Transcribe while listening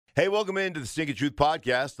Hey, welcome into the Stinking Truth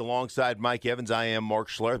Podcast alongside Mike Evans. I am Mark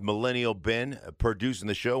Schlereth, Millennial Ben, producing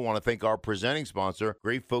the show. Want to thank our presenting sponsor,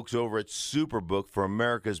 great folks over at Superbook for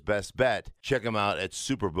America's Best Bet. Check them out at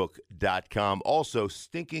superbook.com. Also,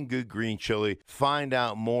 Stinking Good Green Chili. Find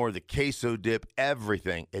out more, the queso dip,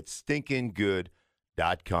 everything at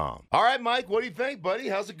stinkinggood.com. All right, Mike, what do you think, buddy?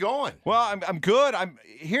 How's it going? Well, I'm good.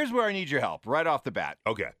 Here's where I need your help right off the bat.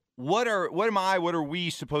 Okay. What are we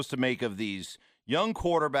supposed to make of these young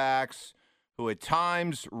quarterbacks who at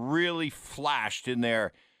times really flashed in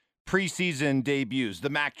their preseason debuts? The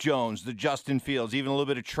Mac Jones, the Justin Fields, even a little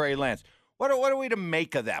bit of Trey Lance. What are we to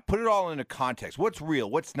make of that? Put it all into context. What's real?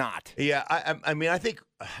 What's not? Yeah, I mean, I think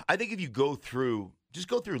if you go through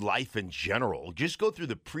life in general, just go through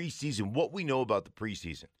the preseason, what we know about the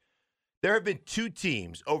preseason. There have been two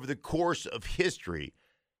teams over the course of history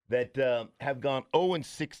that have gone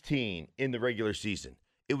 0-16 in the regular season.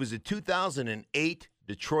 It was the 2008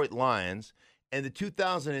 Detroit Lions and the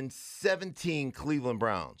 2017 Cleveland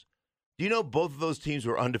Browns. Do you know both of those teams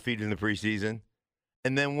were undefeated in the preseason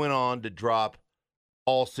and then went on to drop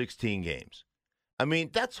all 16 games? I mean,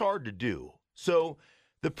 that's hard to do. So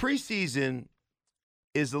the preseason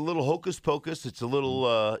is a little hocus pocus. It's a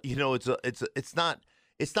little, it's not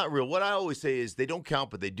real. What I always say is they don't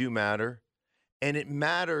count, but they do matter. And it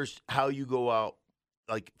matters how you go out,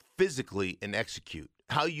 like physically, and execute,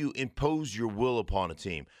 how you impose your will upon a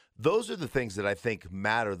team. Those are the things that I think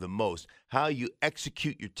matter the most, how you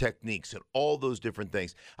execute your techniques and all those different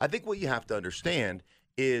things. I think what you have to understand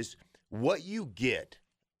is what you get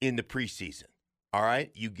in the preseason. All right?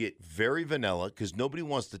 You get very vanilla because nobody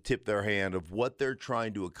wants to tip their hand of what they're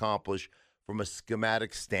trying to accomplish from a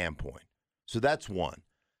schematic standpoint. So that's one.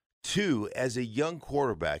 Two, as a young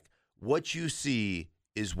quarterback, what you see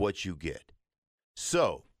is what you get.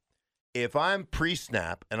 So if I'm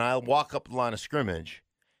pre-snap and I walk up the line of scrimmage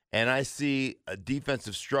and I see a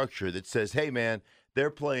defensive structure that says, hey, man, they're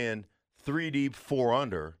playing 3 deep, 4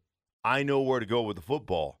 under, I know where to go with the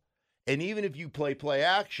football. And even if you play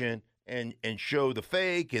action and show the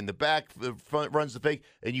fake and the front runs the fake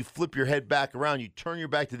and you flip your head back around, you turn your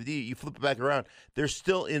back to the D, you flip it back around, they're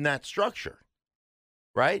still in that structure,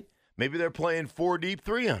 right? Maybe they're playing 4 deep,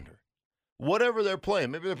 3 under. Whatever they're playing,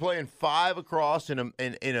 maybe they're playing 5 across in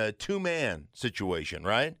a two-man situation,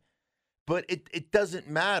 right? But it doesn't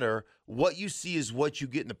matter. What you see is what you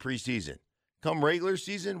get in the preseason. Come regular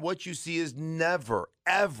season, what you see is never,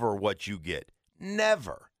 ever what you get.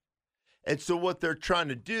 Never. And so what they're trying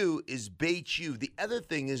to do is bait you. The other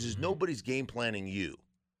thing is nobody's game planning you.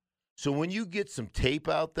 So when you get some tape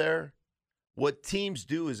out there, what teams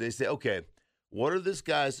do is they say, okay, what are this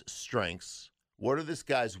guy's strengths? What are this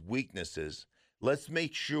guy's weaknesses? Let's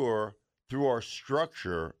make sure through our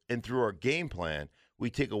structure and through our game plan, we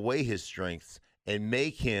take away his strengths and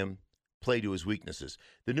make him play to his weaknesses.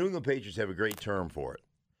 The New England Patriots have a great term for it.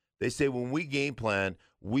 They say when we game plan,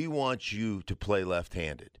 we want you to play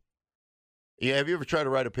left-handed. Yeah, have you ever tried to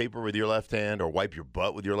write a paper with your left hand or wipe your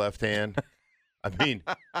butt with your left hand? I mean,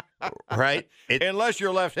 right? Unless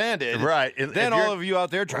you're left-handed, right? Then all of you out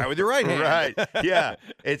there try with your right hand, right? Yeah,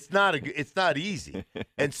 it's not easy.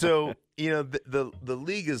 And so the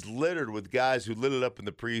league is littered with guys who lit it up in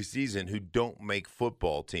the preseason who don't make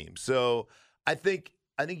football teams. So I think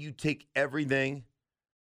you take everything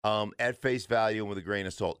at face value and with a grain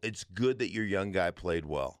of salt. It's good that your young guy played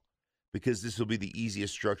well because this will be the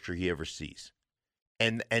easiest structure he ever sees,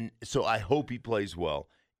 and so I hope he plays well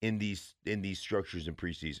in these structures in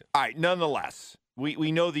preseason. All right, nonetheless,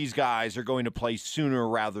 we know these guys are going to play sooner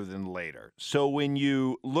rather than later. So when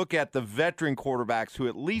you look at the veteran quarterbacks who,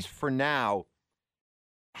 at least for now,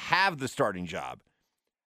 have the starting job,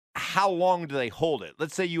 how long do they hold it?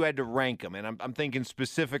 Let's say you had to rank them, and I'm thinking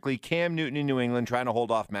specifically Cam Newton in New England trying to hold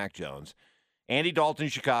off Mac Jones, Andy Dalton in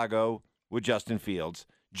Chicago with Justin Fields,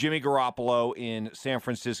 Jimmy Garoppolo in San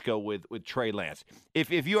Francisco with Trey Lance. If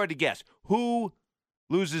you had to guess, who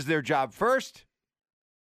loses their job first?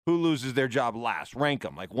 Who loses their job last? Rank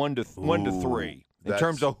them like 1 to 3 in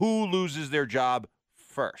terms of who loses their job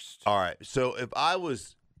first. All right. So if I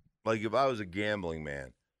was a gambling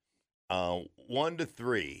man, 1 to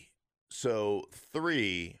 3. So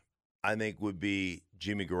 3, I think, would be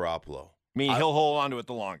Jimmy Garoppolo. Meaning he'll hold on to it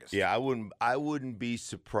the longest. Yeah, I wouldn't be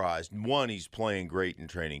surprised. 1, he's playing great in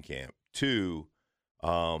training camp. 2,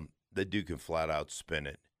 the dude can flat out spin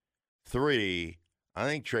it. 3, I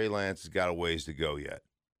think Trey Lance has got a ways to go yet.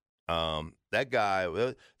 That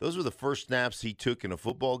guy, those were the first snaps he took in a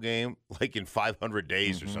football game, like in 500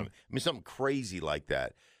 days or something. I mean, something crazy like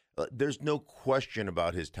that. There's no question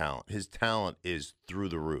about his talent. His talent is through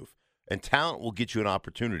the roof. And talent will get you an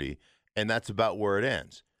opportunity, and that's about where it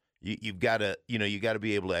ends. you've got to, you got to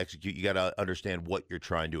be able to execute. You got to understand what you're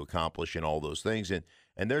trying to accomplish and all those things. And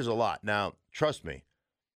there's a lot. Now, trust me,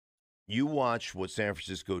 you watch what San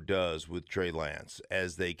Francisco does with Trey Lance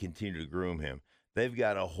as they continue to groom him. They've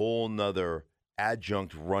got a whole nother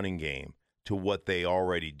adjunct running game to what they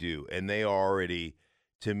already do. And they are already,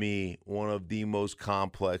 to me, one of the most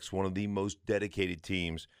complex, one of the most dedicated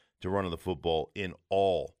teams to running the football in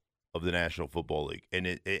all of the National Football League. And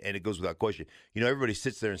it goes without question. Everybody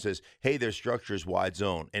sits there and says, hey, their structure is wide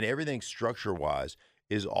zone. And everything structure-wise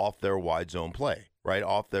is off their wide zone play, right?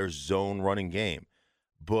 Off their zone running game.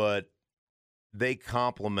 But they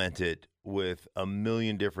complement it with a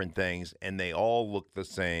million different things, and they all look the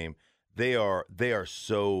same. They are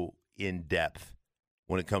so in depth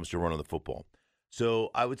when it comes to running the football. So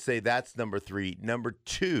I would say that's number 3. Number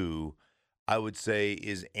 2, I would say,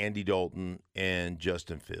 is Andy Dalton and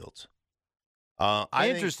Justin Fields.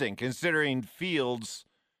 Interesting, considering Fields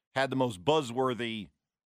had the most buzzworthy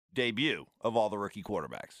debut of all the rookie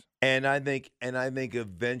quarterbacks. And I think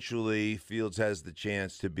eventually Fields has the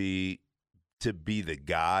chance to be the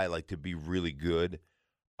guy, like to be really good.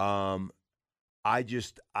 I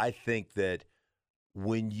think that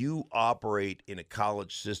when you operate in a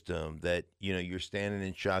college system that, you're standing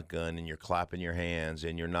in shotgun and you're clapping your hands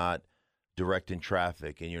and you're not directing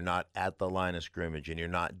traffic and you're not at the line of scrimmage and you're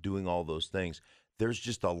not doing all those things, there's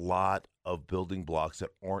just a lot of building blocks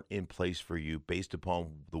that aren't in place for you based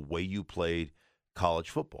upon the way you played college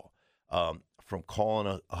football. From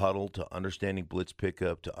calling a huddle to understanding blitz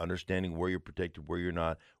pickup to understanding where you're protected, where you're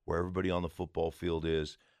not, where everybody on the football field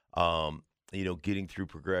is, getting through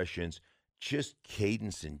progressions, just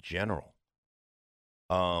cadence in general.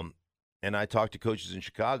 And I talked to coaches in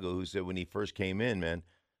Chicago who said when he first came in, man,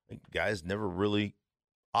 guys never really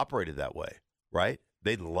operated that way, right?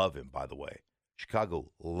 They love him, by the way.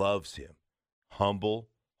 Chicago loves him. Humble,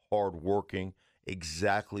 hardworking,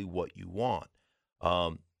 exactly what you want.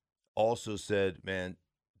 Also said, man,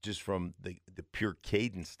 just from the pure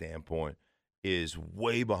cadence standpoint, is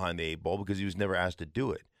way behind the 8 ball because he was never asked to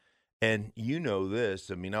do it. And this,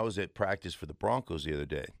 I was at practice for the Broncos the other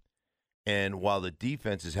day. And while the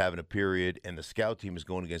defense is having a period and the scout team is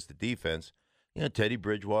going against the defense, Teddy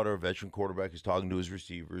Bridgewater, a veteran quarterback, is talking to his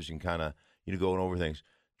receivers and kind of, going over things.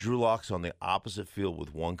 Drew Lock's on the opposite field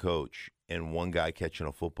with one coach and one guy catching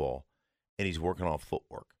a football, and he's working on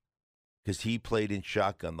footwork because he played in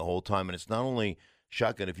shotgun the whole time. And it's not only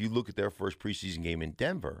shotgun. If you look at their first preseason game in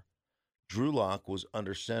Denver, Drew Lock was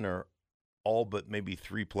under center all but maybe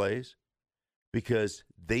 3 plays because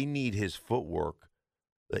they need his footwork.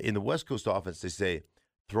 In the West Coast offense, they say,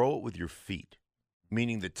 throw it with your feet,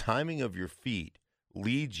 meaning the timing of your feet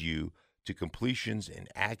leads you to completions and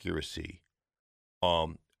accuracy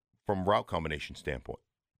from route combination standpoint.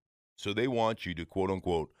 So they want you to, quote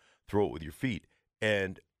unquote, throw it with your feet.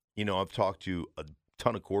 And, I've talked to a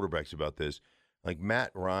ton of quarterbacks about this. Like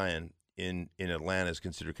Matt Ryan in Atlanta is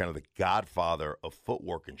considered kind of the godfather of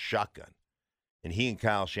footwork and shotgun. And he and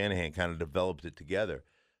Kyle Shanahan kind of developed it together.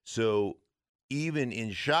 So even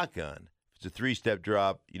in shotgun, if it's a 3-step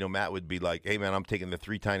drop, Matt would be like, hey, man, I'm taking the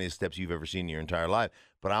 3 tiniest steps you've ever seen in your entire life.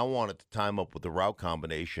 But I want it to time up with the route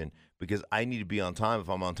combination because I need to be on time. If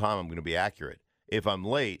I'm on time, I'm going to be accurate. If I'm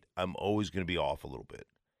late, I'm always going to be off a little bit.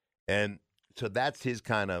 And so that's his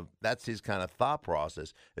kind of thought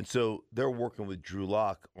process. And so they're working with Drew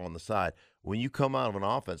Lock on the side. When you come out of an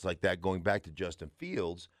offense like that, going back to Justin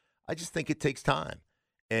Fields, I just think it takes time.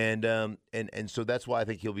 And so that's why I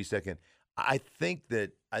think he'll be second. I think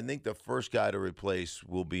the first guy to replace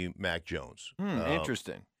will be Mac Jones.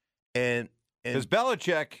 Interesting. And because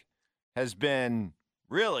Belichick has been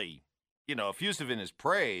really, effusive in his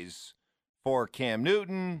praise for Cam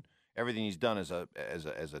Newton, everything he's done as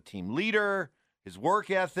a team leader, his work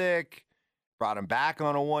ethic, brought him back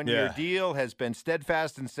on a 1-year deal, has been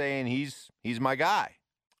steadfast in saying he's my guy.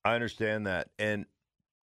 I understand that, and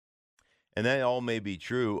that all may be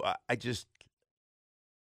true. I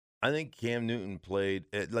think Cam Newton played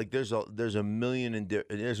like there's a million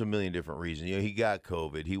different reasons. He got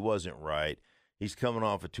COVID. He wasn't right. He's coming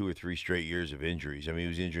off of 2 or 3 straight years of injuries. He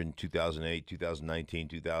was injured in 2008, 2019,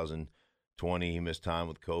 2020. He missed time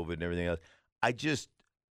with COVID and everything else. I just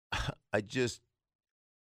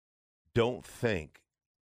don't think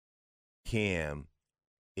Cam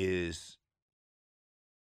is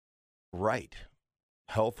right,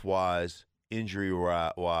 health-wise,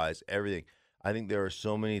 injury-wise, everything. I think there are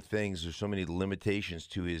so many things, there's so many limitations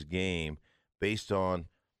to his game based on,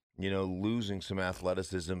 losing some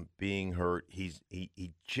athleticism, being hurt. He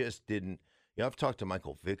just didn't. I've talked to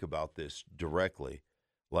Michael Vick about this directly.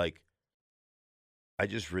 Like, I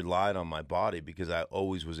just relied on my body because I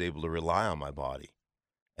always was able to rely on my body.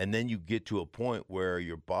 And then you get to a point where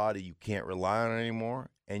your body, you can't rely on it anymore,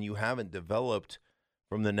 and you haven't developed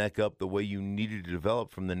from the neck up the way you needed to develop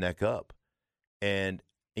from the neck up. And,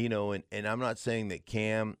 and I'm not saying that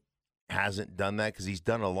Cam hasn't done that because he's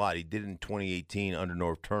done a lot. He did it in 2018 under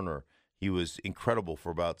North Turner. He was incredible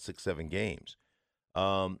for about 6-7 games.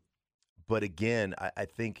 But again, I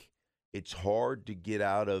think it's hard to get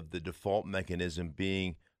out of the default mechanism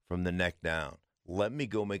being from the neck down. Let me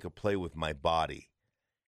go make a play with my body.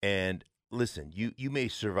 And listen, you may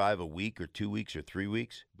survive a week or 2 weeks or 3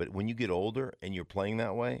 weeks, but when you get older and you're playing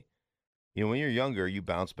that way, when you're younger, you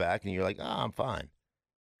bounce back and you're like, I'm fine.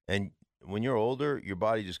 And when you're older, your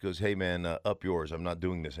body just goes, hey, man, up yours. I'm not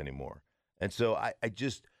doing this anymore. And so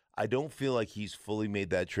I don't feel like he's fully made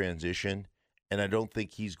that transition, and I don't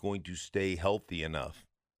think he's going to stay healthy enough.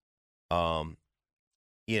 And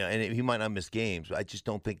he might not miss games, but I just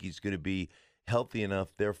don't think he's going to be healthy enough.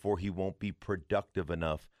 Therefore, he won't be productive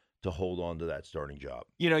enough to hold on to that starting job.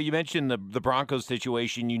 You mentioned the Broncos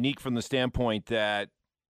situation, unique from the standpoint that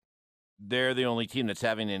they're the only team that's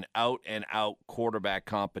having an out-and-out quarterback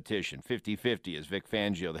competition, 50-50, as Vic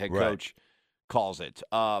Fangio, the head coach, calls it.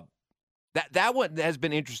 That one has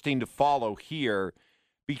been interesting to follow here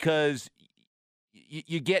because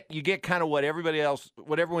you get kind of what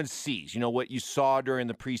everyone sees. What you saw during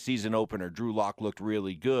the preseason opener. Drew Lock looked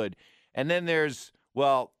really good. And then there's,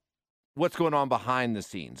 what's going on behind the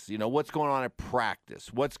scenes? What's going on at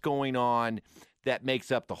practice? What's going on that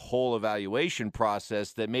makes up the whole evaluation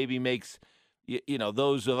process that maybe makes,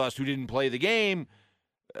 those of us who didn't play the game,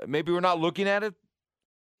 maybe we're not looking at it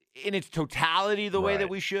in its totality the way that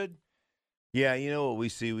we should? Yeah, what we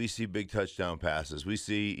see? We see big touchdown passes. We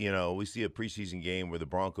see a preseason game where the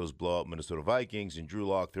Broncos blow up Minnesota Vikings and Drew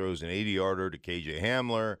Lock throws an 80-yarder to KJ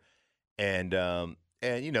Hamler.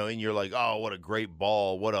 And you're like, oh, what a great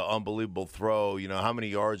ball. What an unbelievable throw. How many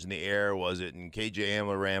yards in the air was it? And KJ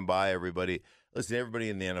Hamler ran by everybody. Listen, everybody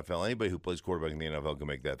in the NFL, anybody who plays quarterback in the NFL can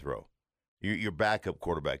make that throw. Your backup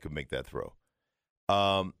quarterback could make that throw.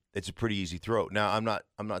 It's a pretty easy throw. Now, I'm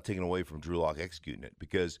not taking away from Drew Lock executing it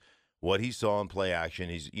because what he saw in play action,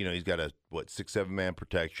 he's got a 6-7 man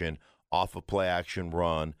protection off a play action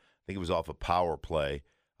run. I think it was off a power play.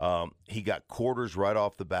 He got quarters right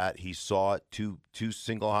off the bat. He saw it, two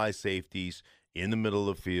single high safeties in the middle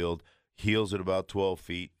of the field, heels at about 12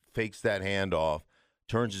 feet, fakes that handoff,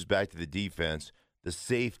 turns his back to the defense. The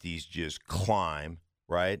safeties just climb,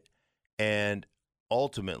 right? And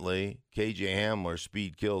ultimately, KJ Hamler,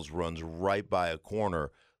 speed kills, runs right by a corner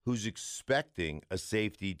who's expecting a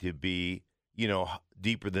safety to be,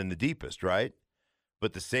 deeper than the deepest, right?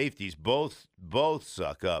 But the safeties both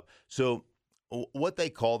suck up. So what they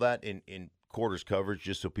call that in quarters coverage,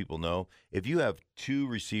 just so people know, if you have two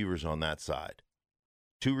receivers on that side,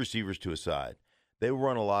 two receivers to a side, they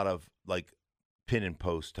run a lot of pin and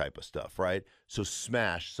post type of stuff, right? So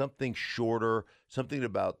smash, something shorter, something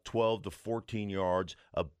about 12 to 14 yards,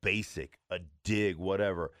 a basic, a dig,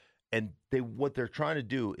 whatever. And what they're trying to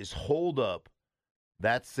do is hold up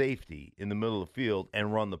that safety in the middle of the field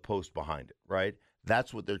and run the post behind it, right?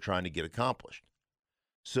 That's what they're trying to get accomplished.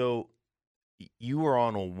 So you are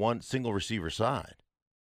on a one single receiver side.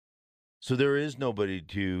 So there is nobody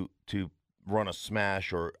to run a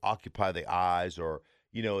smash or occupy the eyes or,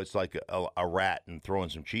 it's like a rat and throwing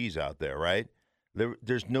some cheese out there, right?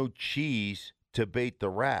 There's no cheese to bait the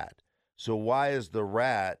rat. So why is the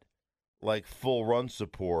rat full run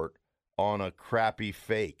support on a crappy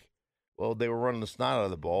fake? Well, they were running the snot out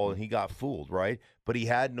of the ball, and he got fooled, right? But he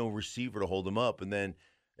had no receiver to hold him up. And then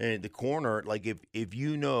in the corner, if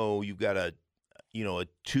you've got a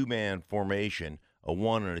two-man formation, a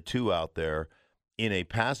 1 and a 2 out there in a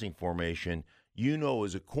passing formation,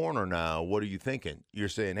 as a corner now, what are you thinking? You're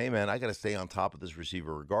saying, hey, man, I got to stay on top of this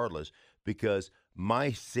receiver regardless because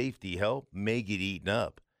my safety help may get eaten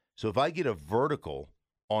up. So if I get a vertical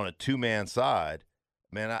on a two-man side,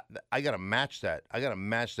 man, I got to match that. I got to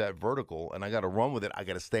match that vertical, and I got to run with it. I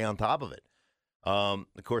got to stay on top of it. Of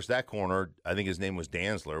course, that corner, I think his name was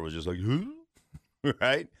Dantzler, was just like, who?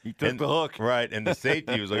 Right? He took the hook. Right, and the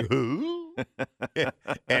safety was like, who?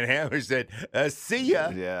 And Hammer said, see ya.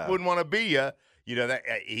 Yeah. Wouldn't want to be ya. That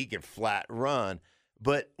he can flat run.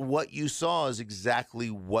 But what you saw is exactly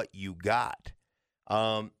what you got.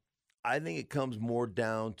 I think it comes more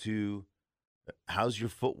down to how's your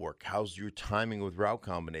footwork? How's your timing with route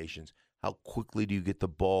combinations? How quickly do you get the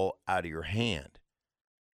ball out of your hand?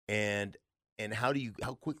 And how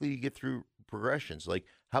quickly do you get through progressions?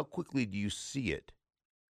 How quickly do you see it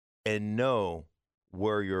and know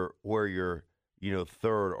where your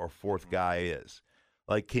third or fourth guy is?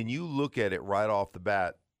 Like, can you look at it right off the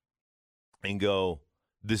bat and go,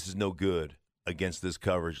 this is no good against this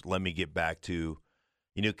coverage? Let me get back to,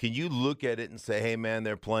 can you look at it and say, hey, man,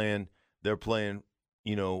 they're playing,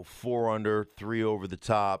 4 under, 3 over the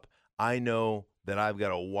top. I know that I've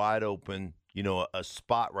got a wide open, a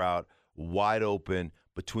spot route wide open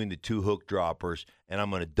between the two hook droppers, and I'm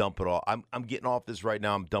going to dump it all. I'm getting off this right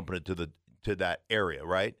now. I'm dumping it to that area,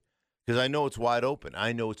 right? Because I know it's wide open.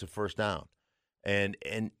 I know it's a first down. And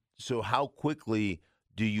so how quickly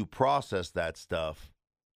do you process that stuff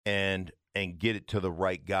and get it to the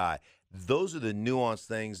right guy? Those are the nuanced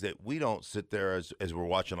things that we don't sit there as we're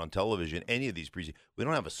watching on television, any of these preseason. We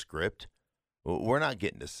don't have a script. We're not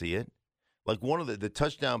getting to see it. Like one of the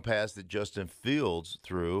touchdown pass that Justin Fields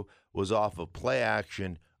threw was off a play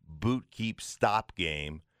action boot keep stop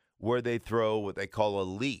game where they throw what they call a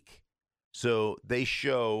leak. So they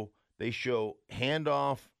show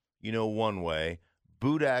handoff, one way,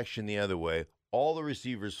 boot action the other way. All the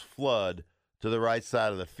receivers flood to the right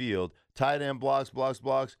side of the field. Tight end blocks,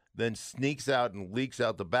 then sneaks out and leaks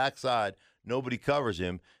out the backside. Nobody covers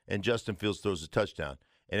him, and Justin Fields throws a touchdown.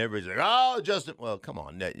 And everybody's like, oh, Justin. Well, come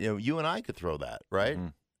on. You and I could throw that, right?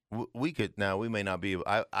 Mm-hmm. We could. Now, we may not be able.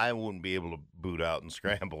 I wouldn't be able to boot out and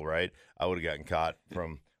scramble, right? I would have gotten caught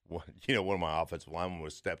from, one of my offensive linemen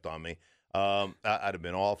would have stepped on me. I'd have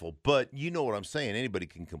been awful. But you know what I'm saying. Anybody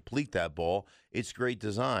can complete that ball. It's great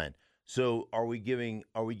design. So are we giving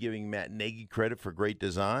Matt Nagy credit for great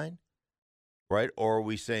design, right? Or are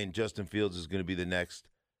we saying Justin Fields is going to be the next?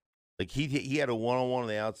 Like he had a one-on-one on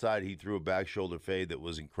the outside. He threw a back shoulder fade that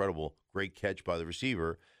was incredible. Great catch by the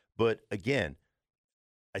receiver. But again,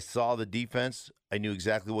 I saw the defense. I knew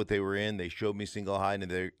exactly what they were in. They showed me single high, and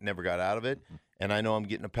they never got out of it. And I know I'm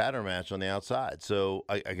getting a pattern match on the outside, so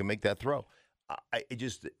I can make that throw. It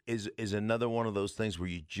just is another one of those things where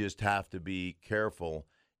you just have to be careful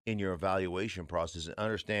in your evaluation process and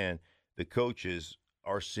understand the coaches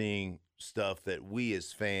are seeing stuff that we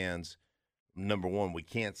as fans, number one, we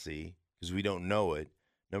can't see because we don't know it.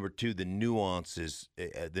 Number two, the nuance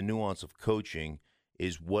of coaching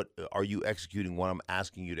is what are you executing what I'm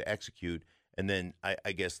asking you to execute. And then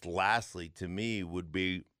I guess lastly to me would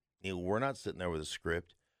be, we're not sitting there with a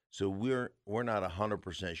script, so we're not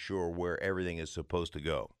 100% sure where everything is supposed to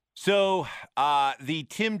go. So the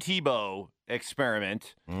Tim Tebow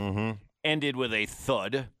experiment ended with a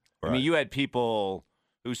thud. Right. I mean, you had people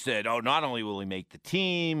who said, oh, not only will he make the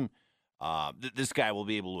team, this guy will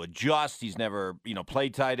be able to adjust. He's never,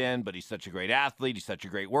 played tight end, but he's such a great athlete. He's such a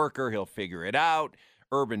great worker. He'll figure it out.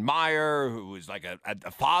 Urban Meyer, who is like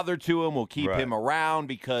a father to him, will keep him around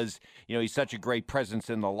because, he's such a great presence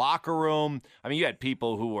in the locker room. I mean, you had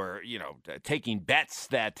people who were, taking bets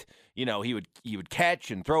that, he would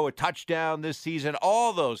catch and throw a touchdown this season,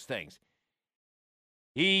 all those things.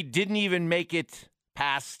 He didn't even make it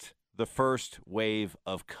past the first wave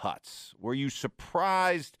of cuts. Were you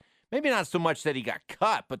surprised? Maybe not so much that he got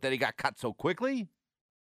cut, but that he got cut so quickly?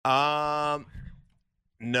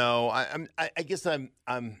 No, I guess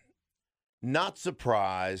I'm not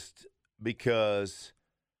surprised because,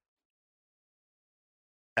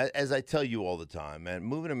 as I tell you all the time, man,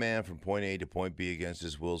 moving a man from point A to point B against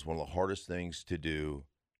his will is one of the hardest things to do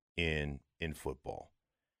in football.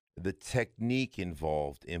 The technique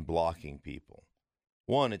involved in blocking people.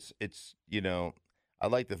 One, it's I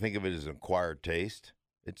like to think of it as an acquired taste.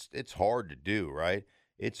 It's hard to do, right?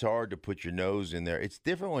 It's hard to put your nose in there. It's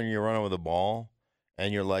different when you're running with a ball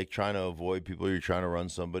and you're like trying to avoid people. You're trying to run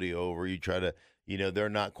somebody over. You try to, they're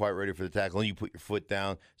not quite ready for the tackle. And you put your foot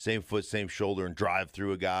down, same foot, same shoulder, and drive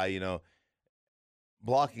through a guy,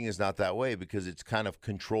 Blocking is not that way because it's kind of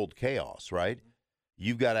controlled chaos, right?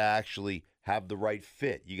 You've got to actually have the right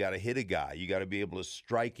fit. You got to hit a guy. You got to be able to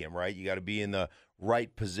strike him, right? You got to be in the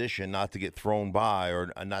right position not to get thrown by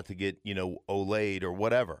or not to get, olayed or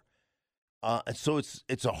whatever. And so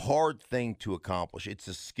it's a hard thing to accomplish. It's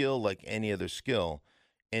a skill like any other skill.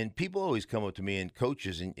 And people always come up to me, and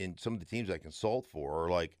coaches in some of the teams I consult for are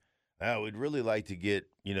like, oh, we'd really like to get,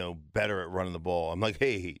 better at running the ball. I'm like,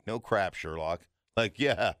 hey, no crap, Sherlock. Like,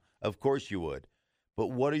 yeah, of course you would. But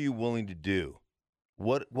what are you willing to do?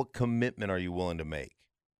 What commitment are you willing to make?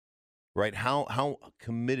 Right? How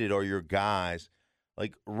committed are your guys?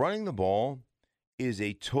 Like, running the ball is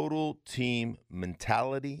a total team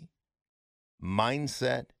mentality,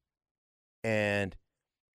 mindset, and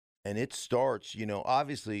it starts,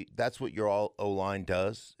 obviously that's what your O-line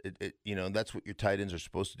does. That's what your tight ends are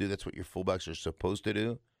supposed to do. That's what your fullbacks are supposed to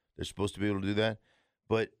do. They're supposed to be able to do that.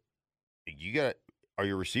 But are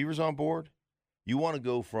your receivers on board? You want to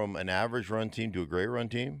go from an average run team to a great run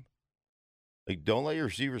team? Like, don't let your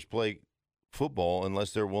receivers play football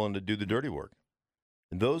unless they're willing to do the dirty work.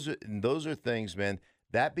 And those are things, man,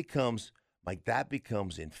 that becomes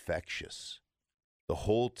infectious. The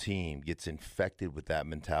whole team gets infected with that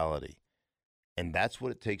mentality. And that's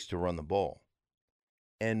what it takes to run the ball.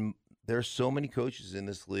 And there's so many coaches in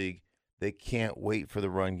this league, they can't wait for the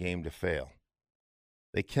run game to fail.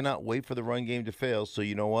 They cannot wait for the run game to fail. So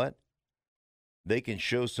you know what? They can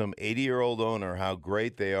show some 80-year-old owner how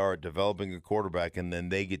great they are at developing a quarterback, and then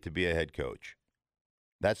they get to be a head coach.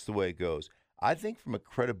 That's the way it goes. I think from a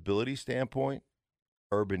credibility standpoint,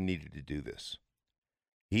 Urban needed to do this.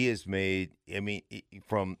 He has made,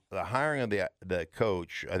 from the hiring of the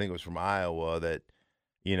coach, I think it was from Iowa, that,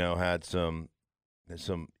 had some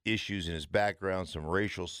issues in his background, some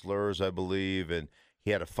racial slurs, I believe, and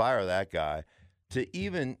he had to fire that guy, to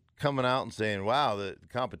even coming out and saying, wow, the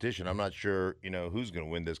competition, I'm not sure, who's going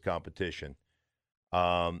to win this competition.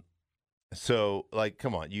 So,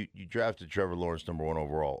 come on, you drafted Trevor Lawrence number 1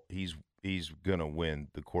 overall. He's going to win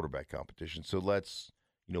the quarterback competition. So let's,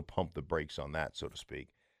 pump the brakes on that, so to speak.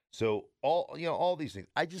 So all these things,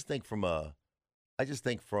 I just think from a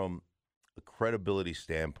credibility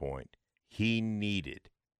standpoint, he needed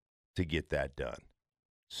to get that done.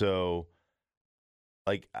 So,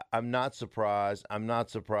 I'm not surprised. I'm not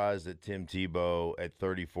surprised that Tim Tebow, at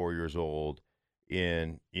 34 years old,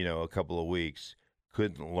 in a couple of weeks,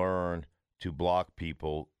 couldn't learn to block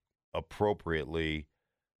people appropriately,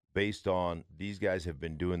 based on these guys have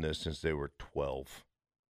been doing this since they were 12,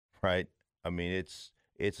 right? I mean, it's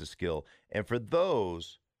a skill. And for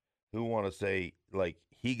those who want to say,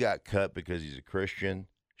 he got cut because he's a Christian,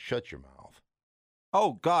 shut your mouth.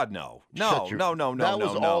 Oh, God, no. No. That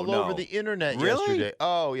was all over the internet Really? yesterday.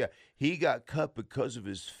 Oh, yeah. He got cut because of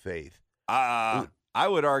his faith. I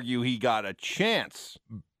would argue he got a chance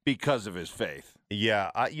because of his faith. Yeah.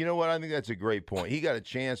 You know what? I think that's a great point. He got a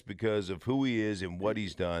chance because of who he is and what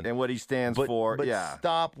he's done. And what he stands for. But yeah.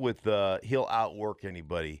 Stop with he'll outwork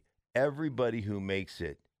anybody. Everybody who makes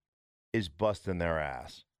it is busting their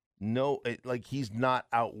ass. No, he's not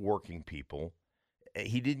outworking people.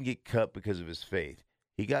 He didn't get cut because of his faith.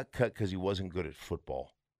 He got cut because he wasn't good at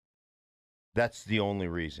football. That's the only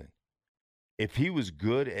reason. If he was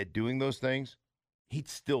good at doing those things, he'd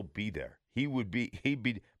still be there.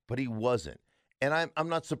 But he wasn't. And I'm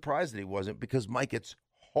not surprised that he wasn't, because, Mike, it's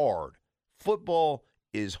hard. Football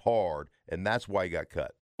is hard, and that's why he got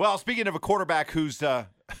cut. Well, speaking of a quarterback whose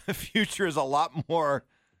future is a lot more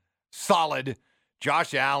solid,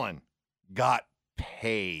 Josh Allen got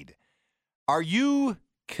paid. Are you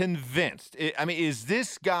convinced? Is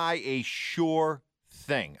this guy a sure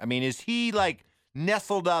thing? Is he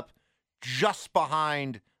nestled up just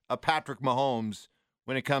behind a Patrick Mahomes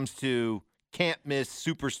when it comes to can't miss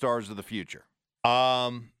superstars of the future?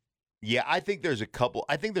 Yeah, I think there's a couple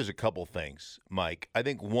things, Mike. I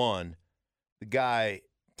think one, the guy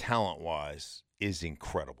talent-wise is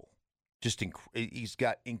incredible. He's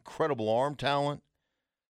got incredible arm talent.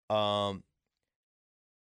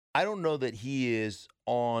 I don't know that he is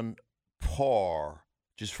on par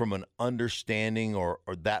just from an understanding or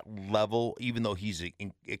that level, even though he's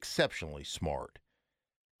exceptionally smart,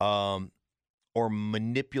 or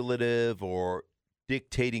manipulative or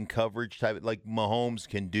dictating coverage type, like Mahomes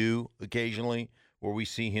can do occasionally, where we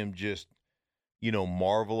see him just,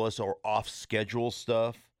 marvelous, or off-schedule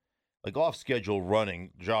stuff. Like off-schedule running,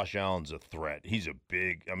 Josh Allen's a threat. He's a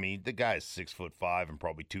big, the guy is 6'5" and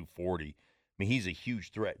probably 240. He's a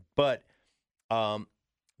huge threat. But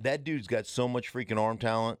that dude's got so much freaking arm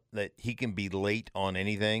talent that he can be late on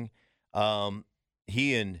anything.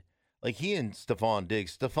 He and Stephon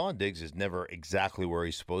Diggs. Stephon Diggs is never exactly where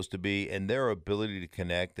he's supposed to be, and their ability to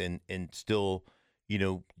connect and still,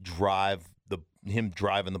 drive him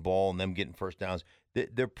driving the ball and them getting first downs.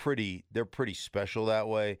 They're pretty special that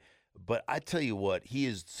way. But I tell you what, he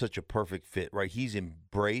is such a perfect fit, right? He's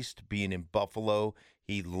embraced being in Buffalo.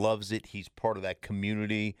 He loves it. He's part of that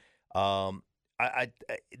community.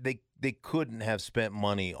 They couldn't have spent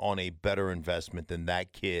money on a better investment than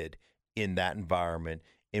that kid in that environment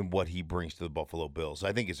and what he brings to the Buffalo Bills.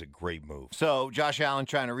 I think it's a great move. So Josh Allen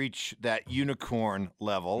trying to reach that unicorn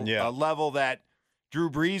level, yeah. A level that Drew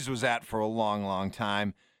Brees was at for a long, long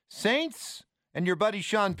time. Saints and your buddy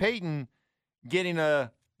Sean Payton getting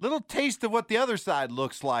a little taste of what the other side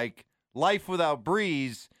looks like, life without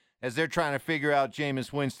Brees, as they're trying to figure out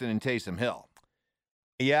Jameis Winston and Taysom Hill.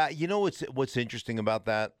 Yeah, what's interesting about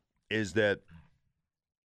that is that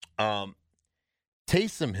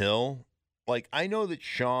Taysom Hill, I know that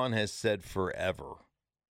Sean has said forever,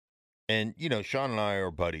 and, Sean and I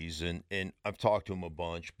are buddies, and I've talked to him a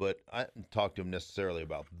bunch, but I haven't talked to him necessarily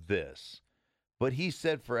about this. But he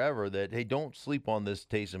said forever that, hey, don't sleep on this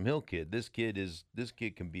Taysom Hill kid. This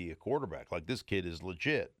kid can be a quarterback. Like, this kid is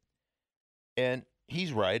legit. And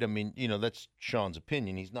he's right. I mean, that's Sean's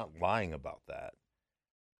opinion. He's not lying about that.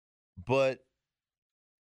 But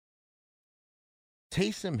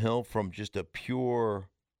Taysom Hill, from just a pure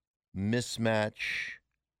mismatch,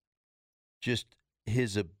 just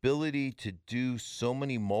his ability to do so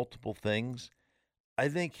many multiple things, I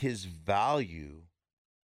think his value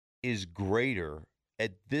is greater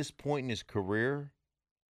at this point in his career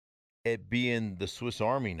at being the Swiss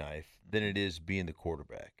Army knife than it is being the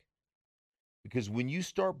quarterback. Because when you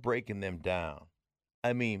start breaking them down,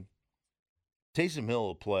 I mean, Taysom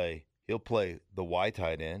Hill he'll play the Y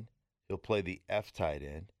tight end, he'll play the F tight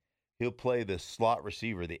end, he'll play the slot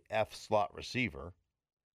receiver, the F slot receiver.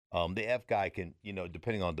 The F guy can,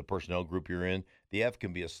 depending on the personnel group you're in, the F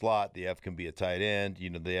can be a slot, the F can be a tight end,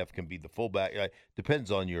 the F can be the fullback.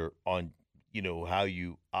 Depends on how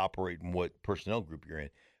you operate and what personnel group you're in.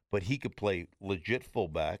 But he could play legit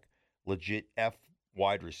fullback, legit F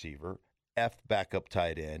wide receiver, F backup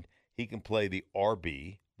tight end. He can play the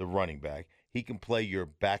RB, the running back. He can play your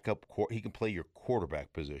backup. He can play your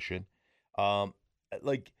quarterback position.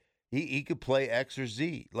 He could play X or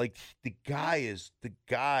Z. Like, the guy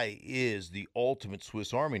is the ultimate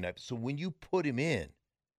Swiss Army knife. So when you put him in,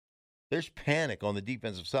 there's panic on the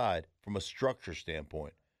defensive side from a structure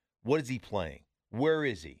standpoint. What is he playing? Where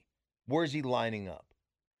is he? Where is he lining up?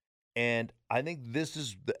 And I think this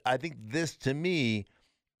to me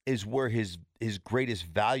is where his greatest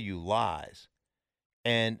value lies.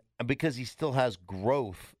 And because he still has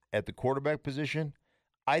growth at the quarterback position,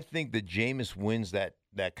 I think that Jameis wins that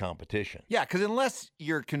competition. Yeah, because unless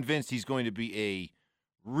you're convinced he's going to be a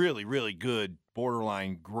really, really good,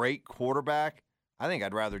 borderline great quarterback, I think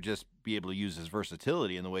I'd rather just be able to use his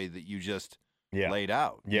versatility in the way that you just laid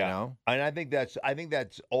out. Yeah. And I think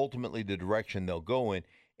that's ultimately the direction they'll go in,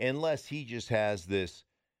 unless he just has this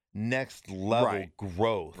next level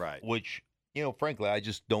growth, which, frankly, I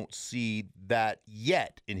just don't see that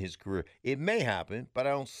yet in his career. It may happen, but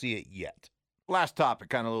I don't see it yet. Last topic,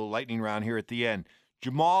 kind of a little lightning round here at the end.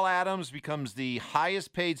 Jamal Adams becomes the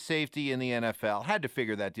highest paid safety in the NFL. Had to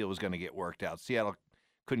figure that deal was going to get worked out. Seattle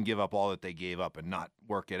couldn't give up all that they gave up and not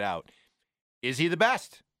work it out. Is he the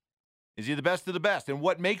best? Is he the best of the best? And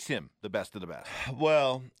what makes him the best of the best?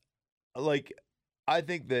 Well, I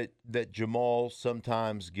think that Jamal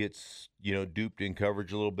sometimes gets, duped in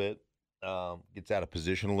coverage a little bit, gets out of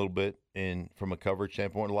position a little bit from a coverage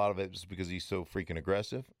standpoint. A lot of it is because he's so freaking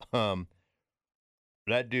aggressive.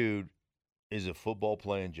 That dude is a football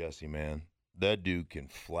playing Jesse, man. That dude can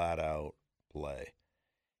flat out play.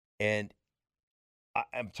 And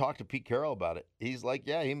I'm talking to Pete Carroll about it. He's like,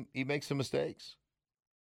 yeah, he makes some mistakes.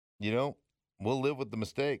 We'll live with the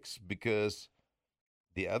mistakes, because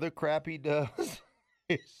the other crap he does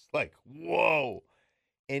is like, whoa.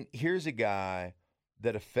 And here's a guy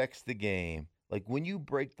that affects the game. Like, when you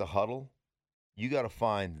break the huddle, you got to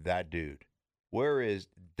find that dude. Where is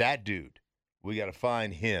that dude? We got to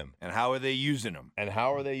find him. And how are they using him?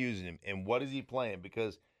 And what is he playing?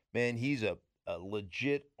 Because, man, he's a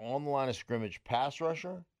legit on the line of scrimmage pass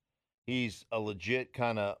rusher. He's a legit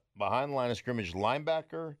kind of behind the line of scrimmage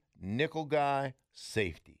linebacker, nickel guy,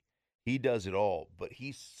 safety. He does it all. But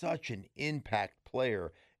he's such an impact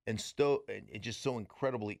player and just so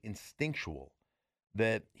incredibly instinctual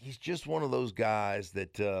that he's just one of those guys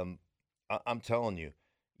that I'm telling you,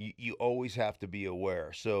 you always have to be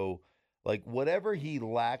aware. So, like, whatever he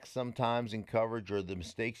lacks sometimes in coverage or the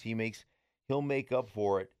mistakes he makes, he'll make up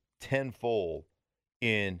for it tenfold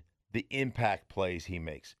in the impact plays he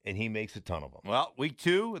makes, and he makes a ton of them. Well, week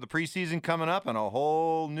 2 of the preseason coming up, and a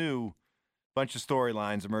whole new bunch of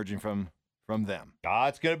storylines emerging from them.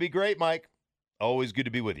 It's going to be great, Mike. Always good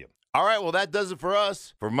to be with you. All right, well, that does it for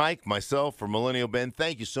us. For Mike, myself, for Millennial Ben,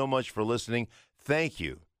 thank you so much for listening. Thank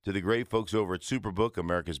you to the great folks over at Superbook,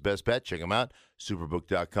 America's Best Bet. Check them out,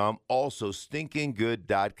 superbook.com. Also,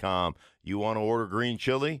 stinkinggood.com. You want to order green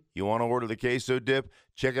chili? You want to order the queso dip?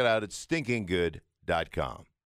 Check it out at stinkinggood.com.